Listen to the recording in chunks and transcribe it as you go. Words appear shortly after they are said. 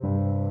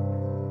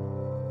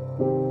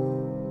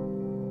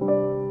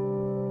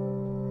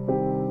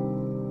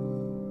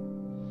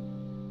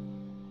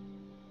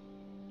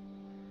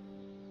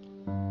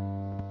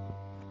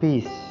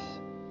Peace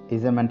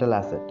is a mental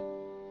asset.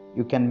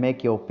 You can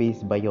make your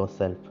peace by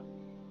yourself.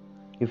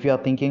 If you are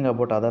thinking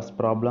about others'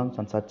 problems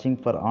and searching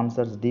for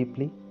answers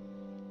deeply,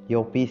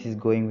 your peace is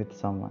going with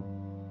someone.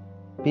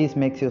 Peace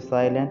makes you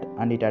silent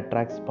and it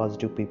attracts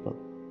positive people.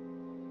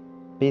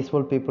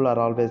 Peaceful people are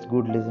always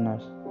good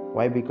listeners.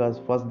 Why?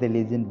 Because first they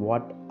listen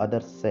what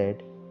others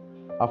said.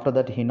 After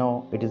that he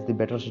know it is the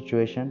better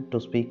situation to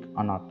speak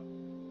or not.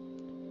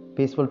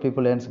 Peaceful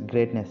people earns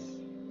greatness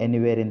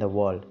anywhere in the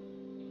world.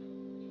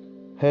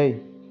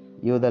 Hey,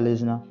 you the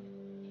listener.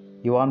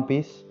 You want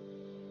peace?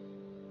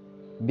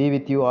 Be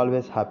with you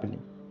always happily.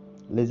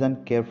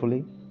 Listen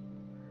carefully.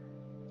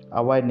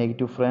 Avoid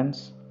negative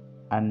friends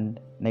and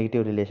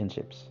negative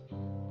relationships.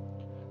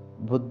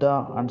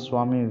 Buddha and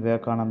Swami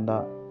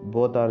Vivekananda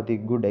both are the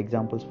good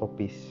examples for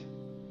peace.